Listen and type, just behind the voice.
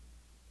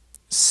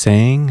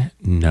Saying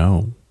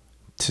no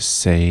to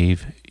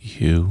save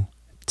you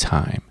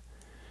time.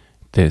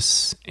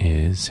 This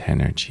is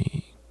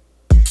Energy.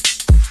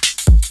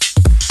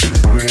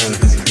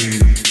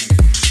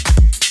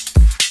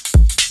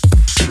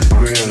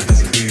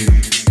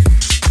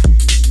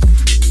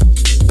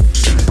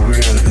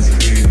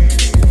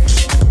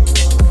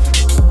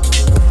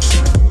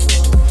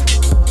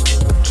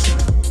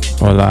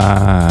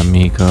 Hola,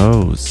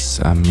 amigos,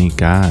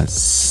 amigas.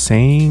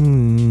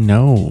 Saying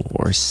no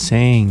or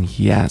saying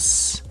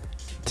yes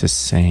to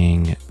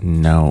saying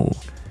no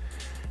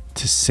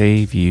to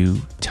save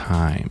you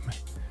time.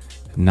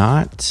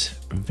 Not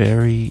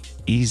very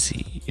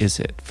easy, is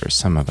it, for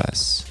some of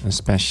us,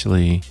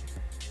 especially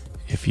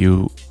if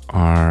you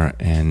are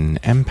an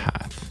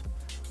empath.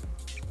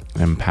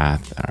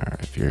 Or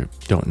if you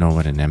don't know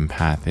what an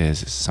empath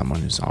is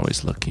someone who's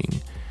always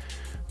looking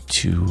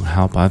to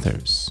help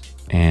others.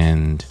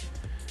 And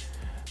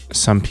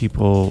some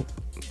people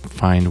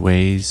find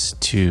ways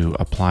to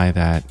apply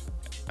that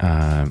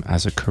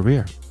as a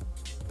career,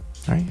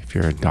 right? If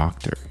you're a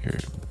doctor, you're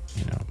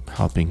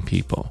helping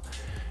people.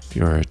 If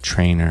you're a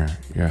trainer,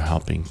 you're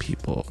helping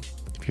people.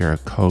 If you're a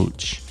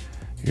coach,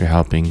 you're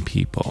helping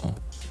people.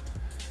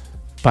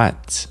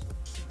 But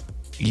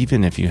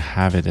even if you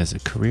have it as a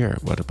career,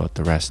 what about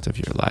the rest of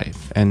your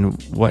life?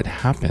 And what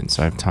happens,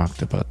 I've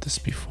talked about this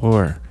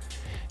before,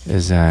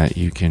 is that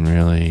you can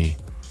really,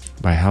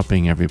 by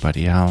helping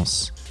everybody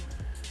else,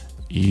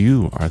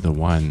 you are the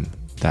one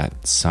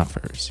that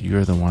suffers.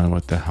 You're the one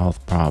with the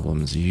health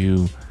problems.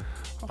 You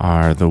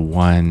are the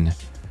one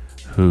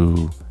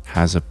who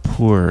has a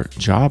poor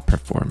job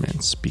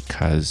performance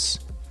because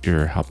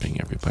you're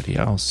helping everybody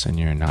else and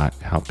you're not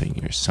helping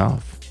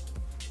yourself,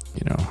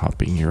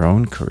 helping your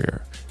own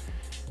career,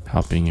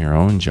 helping your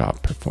own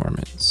job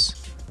performance.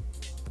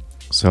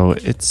 So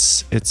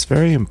it's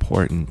very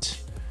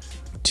important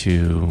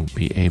to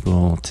be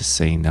able to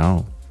say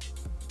no.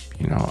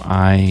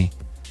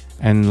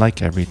 And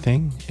like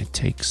everything, it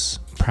takes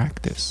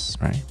practice,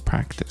 right?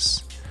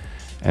 Practice.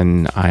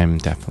 And I'm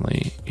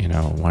definitely,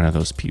 one of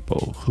those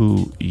people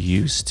who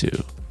used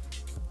to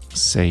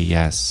say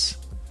yes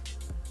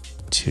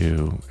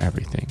to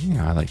everything.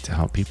 I like to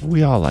help people.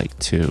 We all like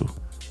to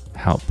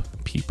help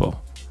people.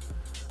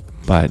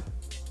 But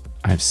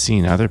I've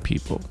seen other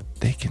people,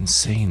 they can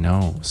say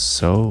no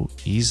so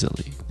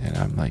easily. And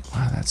I'm like,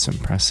 wow, that's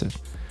impressive.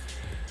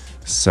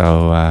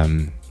 So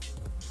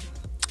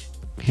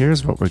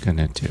here's what we're going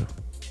to do.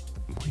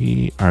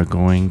 We are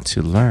going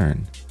to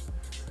learn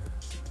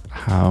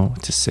how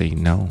to say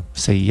no.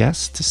 Say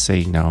yes to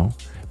say no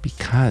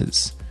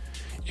because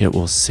it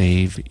will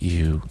save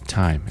you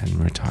time. And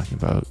we're talking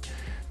about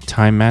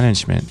time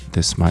management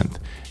this month.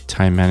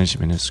 Time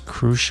management is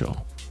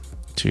crucial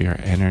to your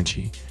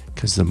energy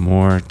because the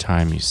more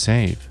time you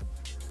save,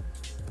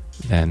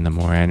 then the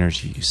more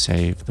energy you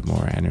save, the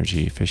more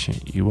energy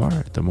efficient you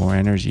are, the more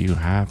energy you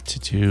have to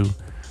do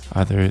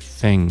other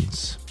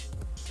things.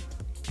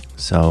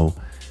 So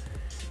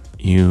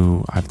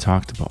I've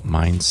talked about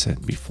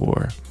mindset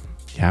before.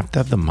 You have to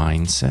have the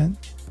mindset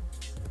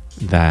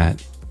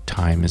that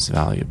time is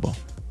valuable,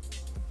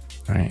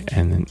 right?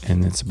 And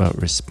it's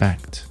about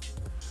respect.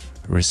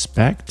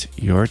 Respect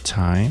your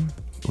time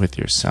with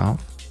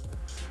yourself.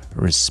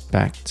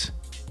 Respect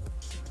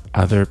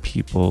other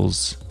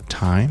people's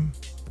time,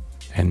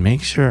 and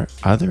make sure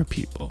other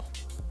people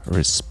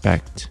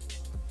respect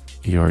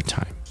your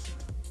time.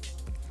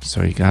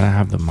 So you gotta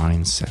have the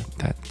mindset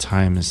that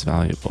time is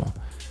valuable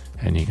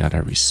and you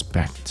gotta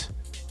respect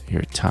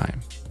your time.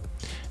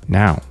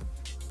 Now,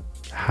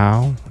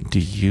 how do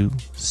you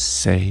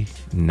say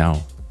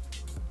no?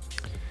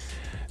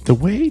 The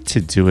way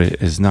to do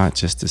it is not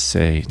just to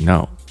say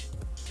no.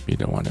 You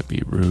don't want to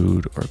be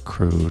rude or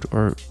crude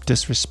or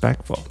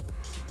disrespectful.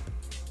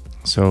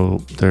 So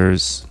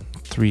there's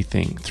three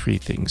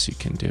things you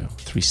can do,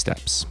 three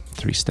steps.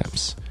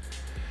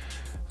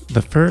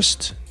 The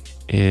first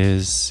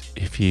is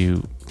if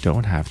you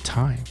don't have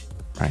time,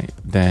 right?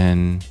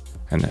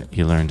 And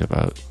you learned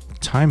about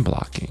time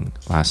blocking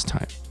last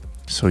time.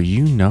 So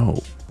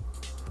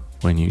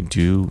when you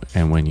do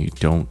and when you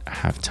don't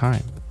have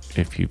time,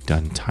 if you've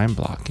done time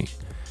blocking.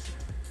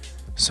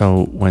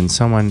 So when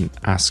someone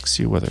asks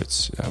you, whether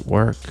it's at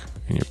work,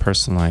 in your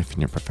personal life,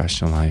 in your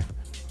professional life,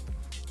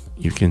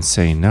 you can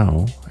say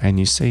no. And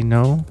you say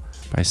no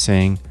by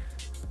saying,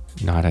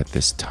 not at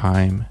this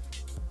time,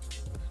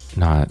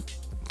 not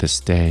this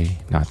day,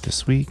 not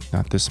this week,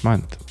 not this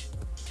month,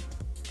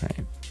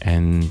 right?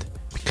 And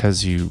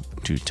because you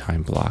do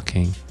time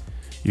blocking,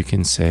 you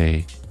can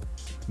say,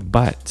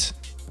 but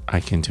I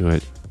can do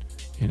it,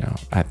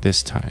 at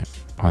this time,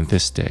 on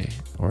this day,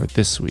 or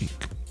this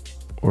week,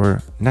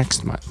 or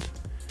next month.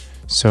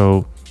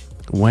 So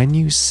when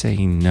you say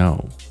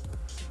no,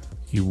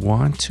 you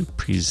want to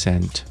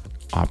present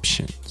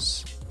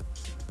options,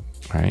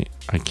 right?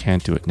 I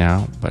can't do it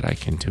now, but I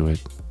can do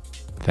it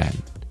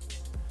then.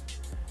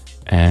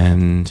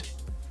 And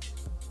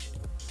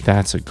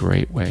that's a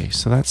great way.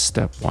 So that's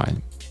step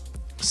one.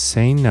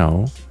 Say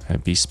no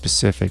and be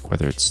specific,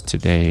 whether it's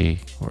today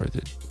or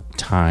the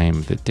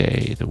time, the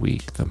day, the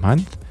week, the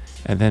month,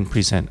 and then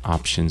present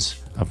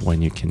options of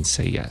when you can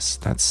say yes.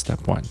 That's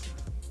step 1.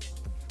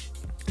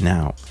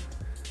 Now,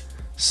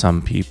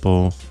 some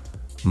people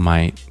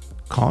might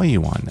call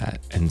you on that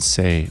and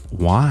say,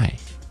 why?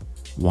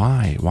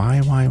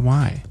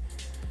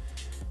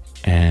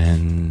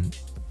 And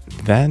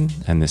then,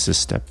 and this is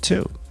step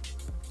 2,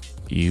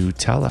 you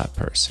tell that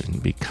person,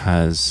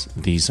 because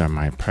these are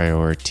my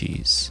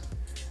priorities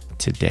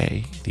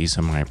today. These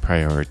are my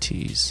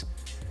priorities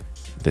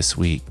this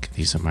week.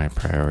 These are my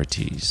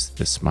priorities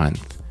this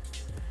month.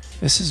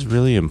 This is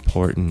really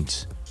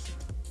important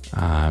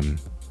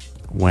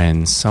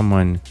when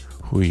someone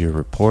who you're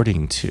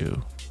reporting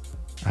to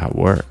at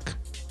work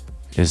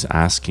is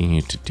asking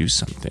you to do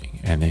something,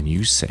 and then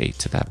you say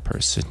to that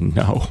person,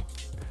 no.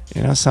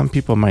 Some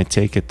people might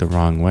take it the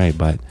wrong way,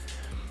 but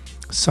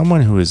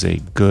someone who is a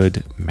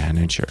good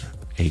manager,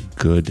 a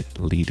good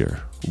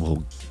leader,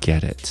 will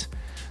get it.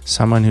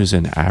 Someone who's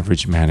an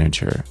average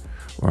manager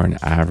or an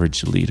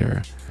average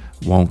leader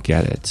won't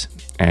get it.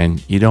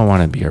 And you don't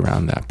want to be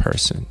around that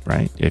person,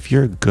 right? If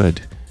you're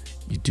good,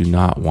 you do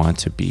not want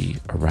to be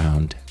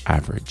around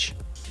average,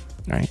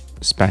 right?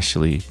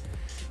 Especially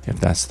if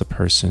that's the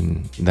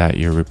person that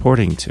you're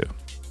reporting to,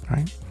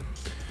 right?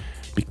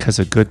 Because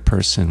a good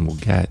person will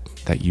get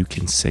that you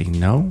can say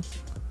no,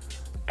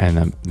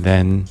 and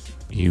then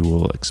you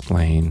will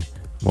explain,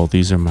 well,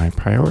 these are my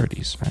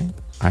priorities, right?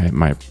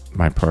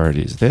 My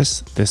priority is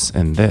this,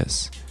 and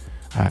this.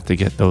 I have to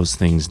get those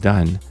things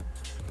done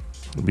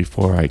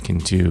before I can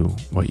do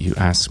what you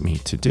ask me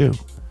to do.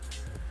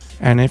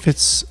 And if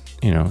it's,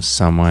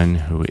 someone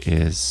who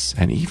is,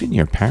 and even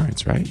your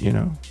parents, right?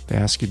 They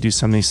ask you to do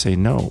something, you say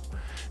no,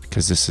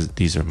 because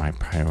these are my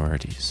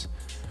priorities.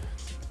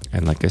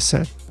 And like I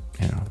said,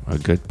 a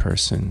good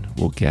person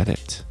will get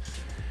it.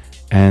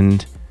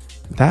 And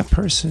that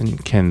person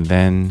can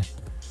then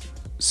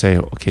say,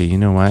 okay, you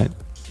know what?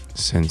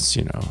 Since,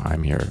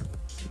 I'm your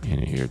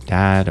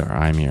dad, or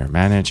I'm your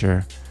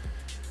manager,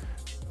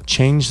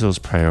 change those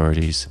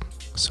priorities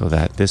so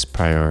that this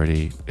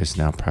priority is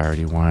now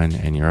priority 1,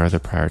 and your other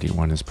priority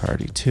 1 is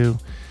priority 2,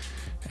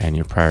 and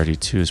your priority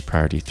 2 is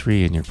priority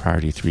 3, and your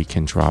priority 3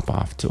 can drop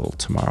off till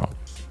tomorrow.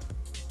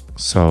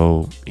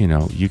 So,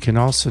 you can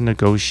also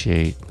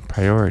negotiate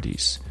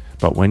priorities.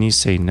 But when you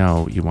say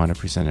no, you want to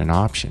present an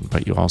option,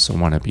 but you also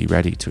want to be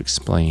ready to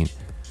explain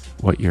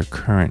what your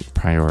current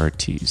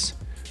priorities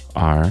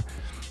are.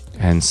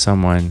 And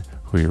someone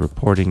who you're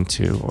reporting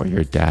to, or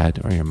your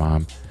dad or your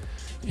mom,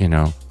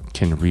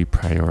 can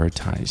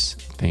reprioritize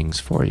things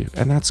for you.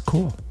 And that's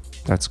cool.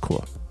 That's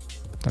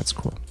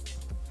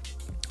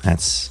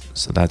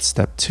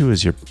step 2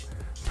 is your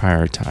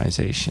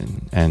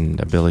prioritization and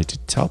ability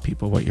to tell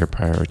people what your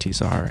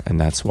priorities are. And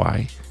that's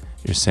why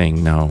you're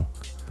saying no.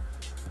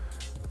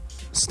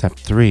 Step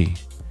 3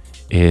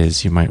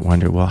 is, you might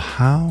wonder, well,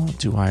 how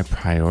do I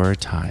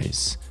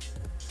prioritize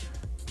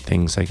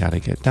things I got to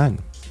get done?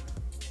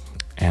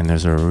 And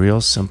there's a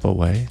real simple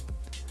way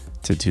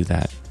to do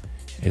that.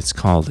 It's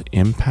called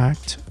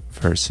impact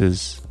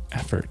versus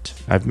effort.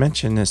 I've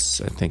mentioned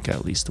this, I think,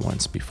 at least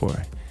once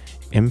before.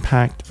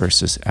 Impact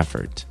versus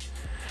effort.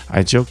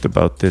 I joked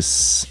about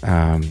this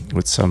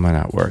with someone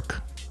at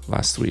work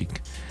last week,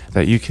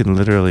 that you can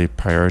literally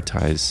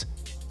prioritize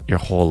your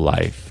whole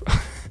life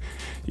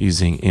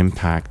using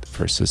impact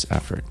versus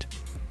effort.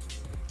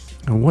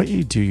 And what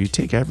you do, you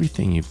take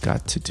everything you've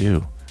got to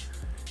do,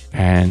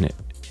 and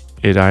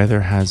it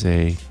either has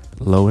a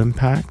low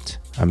impact,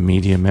 a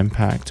medium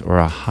impact, or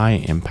a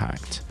high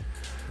impact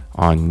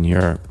on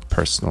your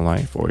personal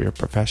life or your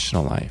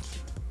professional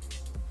life.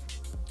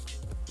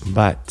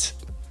 But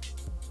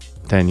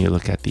then you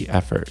look at the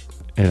effort.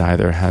 It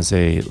either has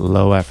a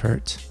low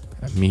effort,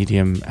 a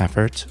medium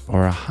effort,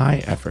 or a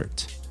high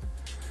effort.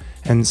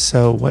 And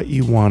so what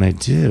you want to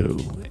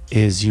do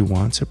is you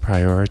want to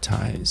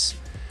prioritize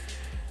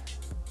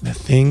the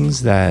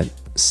things that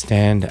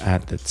stand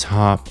at the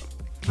top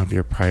of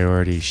your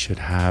priority should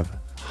have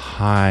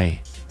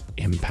high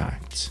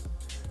impact,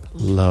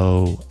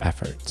 low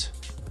effort.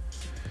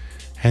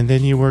 And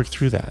then you work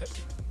through that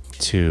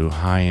to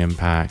high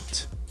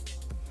impact,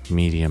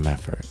 medium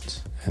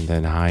effort, and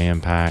then high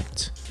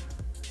impact,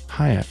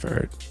 high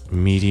effort,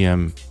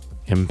 medium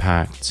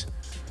impact,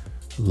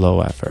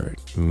 low effort,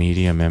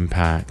 medium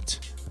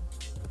impact,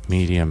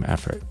 medium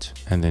effort,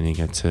 and then you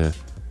get to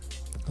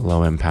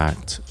low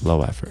impact,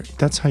 low effort.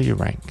 That's how you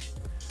rank,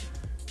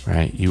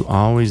 right? You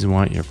always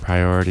want your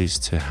priorities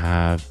to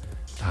have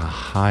the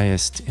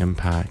highest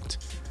impact,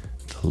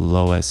 the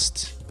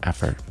lowest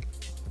effort,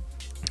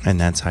 and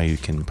that's how you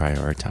can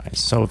prioritize.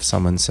 So if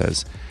someone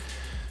says,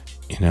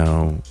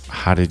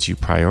 how did you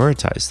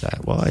prioritize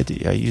that? Well,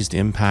 I used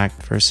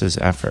impact versus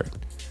effort.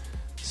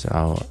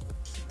 So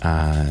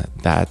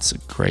that's a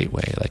great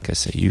way. Like I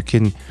say, you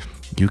can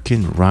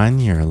run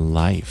your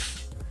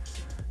life,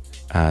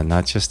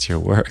 not just your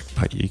work,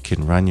 but you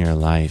can run your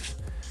life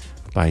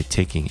by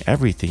taking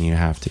everything you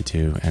have to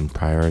do and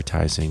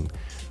prioritizing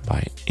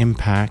by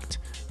impact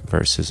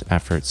versus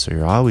effort. So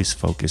you're always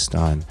focused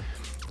on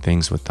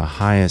things with the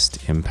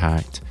highest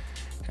impact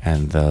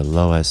and the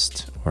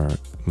lowest or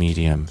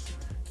medium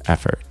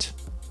effort.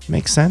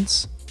 Makes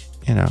sense?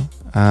 You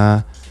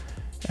know,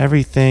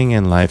 everything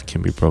in life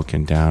can be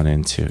broken down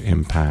into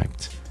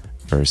impact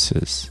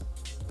versus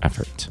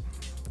effort.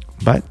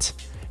 But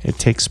it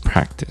takes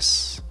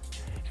practice,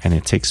 and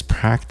it takes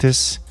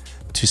practice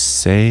to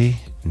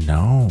say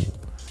no.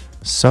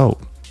 So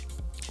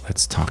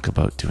let's talk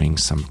about doing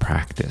some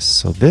practice.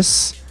 So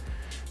this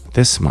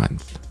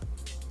month,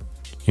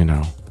 you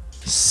know,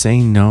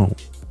 say no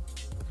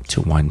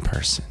to one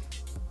person.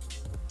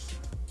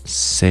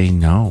 Say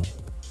no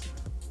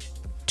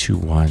to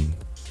one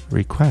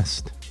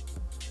request.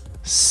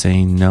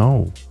 Say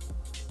no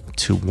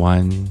to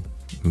one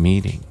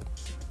meeting.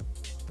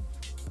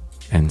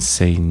 And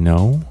say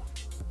no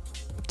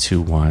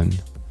to one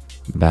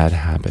bad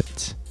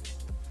habit.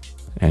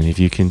 And if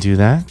you can do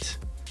that,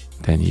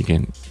 then you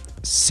can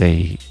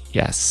say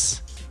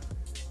yes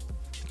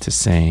to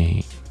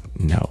saying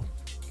no.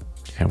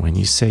 And when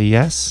you say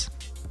yes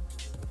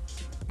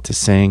to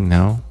saying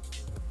no,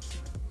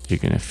 you're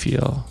going to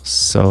feel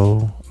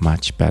so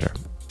much better.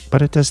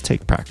 But it does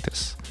take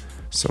practice.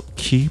 So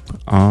keep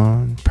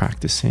on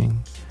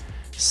practicing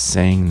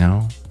saying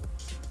no,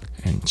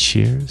 and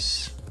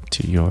cheers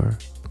to your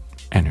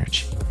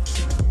energy.